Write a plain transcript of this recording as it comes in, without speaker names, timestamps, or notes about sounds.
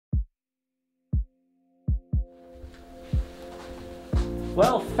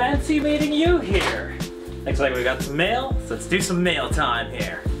Well, fancy meeting you here. Looks like we got some mail, so let's do some mail time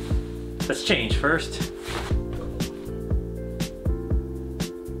here. Let's change first.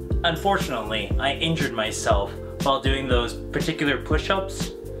 Unfortunately, I injured myself while doing those particular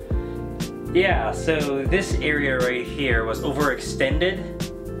push-ups. Yeah, so this area right here was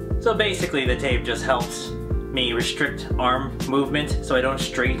overextended. So basically the tape just helps me restrict arm movement so I don't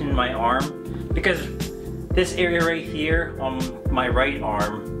straighten my arm. Because this area right here on my right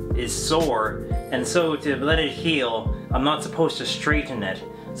arm is sore, and so to let it heal, I'm not supposed to straighten it.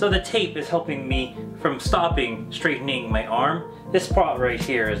 So the tape is helping me from stopping straightening my arm. This part right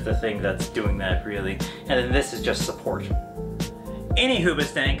here is the thing that's doing that really, and then this is just support. Anywho,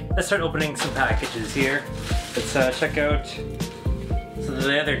 Bastank, let's start opening some packages here. Let's check out so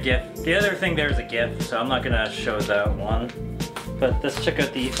the other gift. The other thing there's a gift, so I'm not gonna show that one. But let's check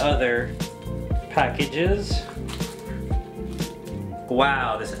out the other packages.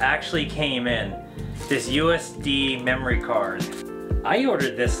 Wow, this actually came in. This USD memory card. I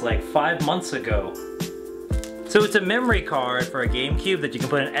ordered this like 5 months ago. So it's a memory card for a GameCube that you can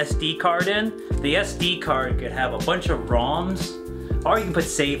put an SD card in. The SD card could have a bunch of ROMs, or you can put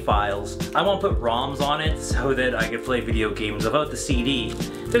save files. I won't put ROMs on it so that I can play video games without the CD.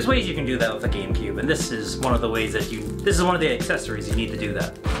 There's ways you can do that with a GameCube, and this is one of the ways that this is one of the accessories you need to do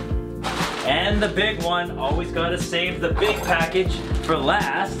that. And the big one, always gotta save the big package for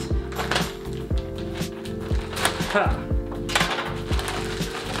last. Huh.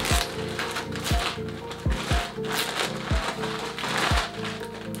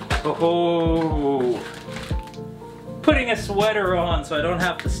 Oh, putting a sweater on so I don't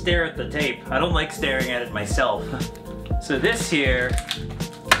have to stare at the tape. I don't like staring at it myself. So this here,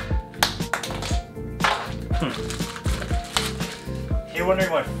 you're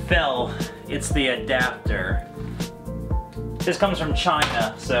wondering what fell? It's the adapter. This comes from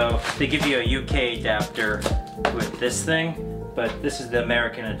China, so they give you a UK adapter with this thing, but this is the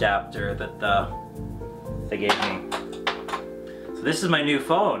American adapter that they gave me. So this is my new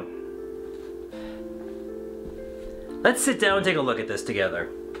phone. Let's sit down and take a look at this together.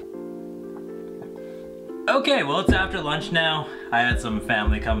 Okay, well it's after lunch now. I had some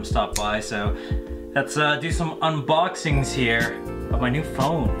family come stop by, so let's do some unboxings here of my new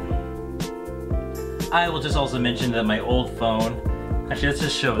phone. I will just also mention that my old phone, actually let's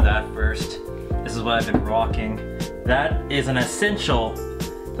just show that first. This is what I've been rocking. That is an Essential.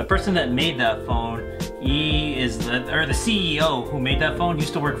 The person that made that phone, the CEO who made that phone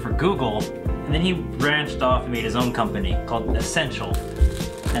used to work for Google, and then he branched off and made his own company called Essential.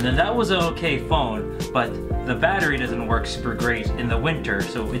 And then that was an okay phone, but the battery doesn't work super great in the winter,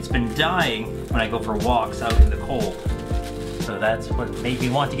 so it's been dying when I go for walks out in the cold. So that's what made me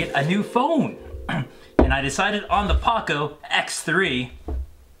want to get a new phone. And I decided on the Poco X3.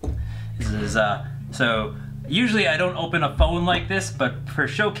 This is, so usually I don't open a phone like this, but for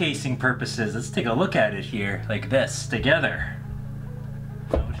showcasing purposes, let's take a look at it here, like this, together.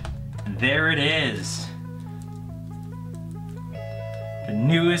 And there it is. The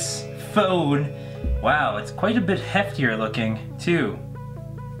newest phone. Wow, it's quite a bit heftier looking, too.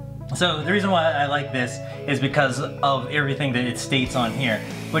 So the reason why I like this is because of everything that it states on here,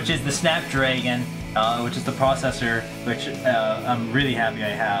 which is the Snapdragon, which is the processor, which I'm really happy I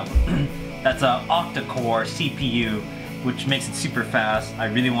have. That's a octa-core CPU, which makes it super fast. I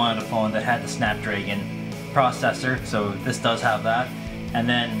really wanted a phone that had the Snapdragon processor, so this does have that. And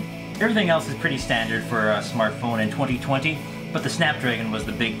then everything else is pretty standard for a smartphone in 2020, but the Snapdragon was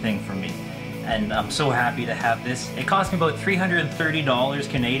the big thing for me. And I'm so happy to have this. It cost me about $330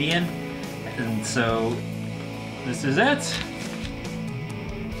 Canadian, and so this is it.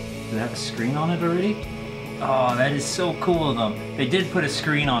 Does it have a screen on it already? Oh, that is so cool of them. They did put a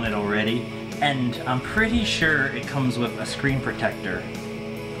screen on it already, and I'm pretty sure it comes with a screen protector.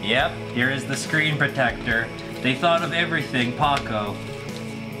 Yep, here is the screen protector. They thought of everything, Poco.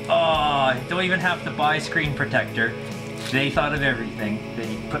 Oh, don't even have to buy screen protector. They thought of everything.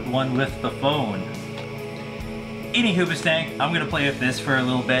 They put one with the phone. Anywho, Bastank, I'm gonna play with this for a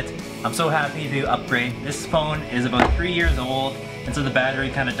little bit. I'm so happy to upgrade. This phone is about 3 years old, and so the battery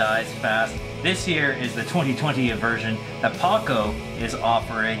kind of dies fast. This here is the 2020 version that Poco is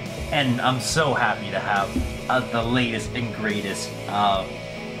offering, and I'm so happy to have the latest and greatest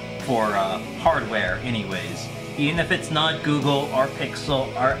for hardware anyways. Even if it's not Google or Pixel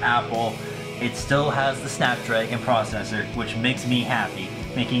or Apple, it still has the Snapdragon processor, which makes me happy,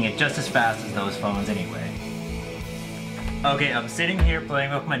 making it just as fast as those phones anyway. Okay, I'm sitting here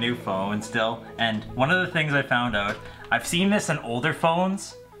playing with my new phone still, and one of the things I found out, I've seen this in older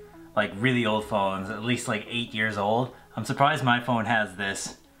phones, like really old phones, at least like 8 years old, I'm surprised my phone has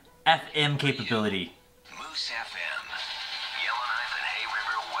this FM capability. Moose FM. Yellowknife and Hay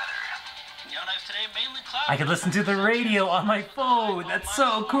River weather. Yellowknife today mainly cloudy. I can listen to the radio on my phone. That's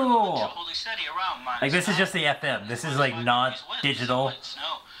so cool. Like, this is just the FM. This is like not digital.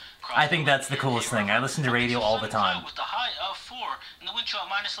 I think that's the coolest thing. I listen to radio all the time. With the high of 4 and the wind chill at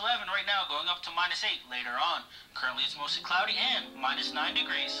 -11 right now, going up to -8 later on. Currently it's mostly cloudy and -9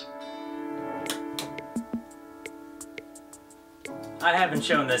 degrees. I haven't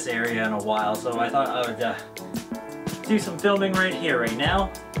shown this area in a while, so I thought I would do some filming right here, right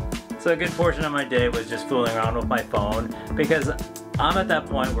now. So a good portion of my day was just fooling around with my phone, because I'm at that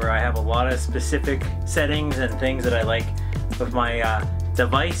point where I have a lot of specific settings and things that I like with my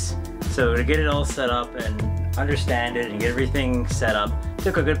device. So to get it all set up and understand it and get everything set up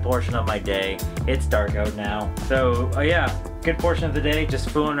took a good portion of my day. It's dark out now. So yeah, good portion of the day just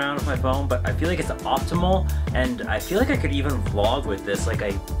fooling around with my phone, but I feel like it's optimal, and I feel like I could even vlog with this like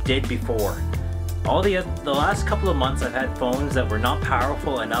I did before. The last couple of months I've had phones that were not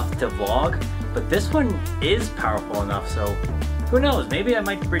powerful enough to vlog, but this one is powerful enough, so who knows, maybe I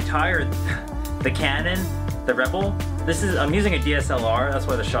might retire the Canon, the Rebel. I'm using a DSLR, that's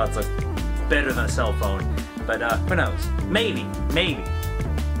why the shots look better than a cell phone, but who knows, maybe.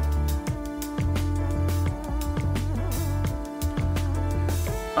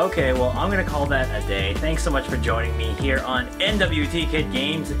 Okay, well, I'm gonna call that a day. Thanks so much for joining me here on NWT Kid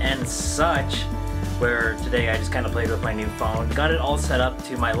Games and Such, where today I just kind of played with my new phone. Got it all set up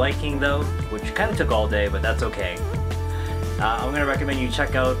to my liking though, which kind of took all day, but that's okay. I'm gonna recommend you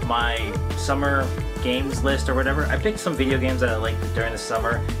check out my summer games list or whatever. I picked some video games that I liked during the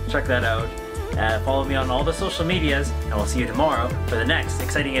summer. Check that out. Follow me on all the social medias, and we'll see you tomorrow for the next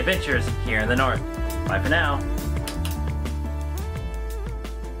exciting adventures here in the north. Bye for now.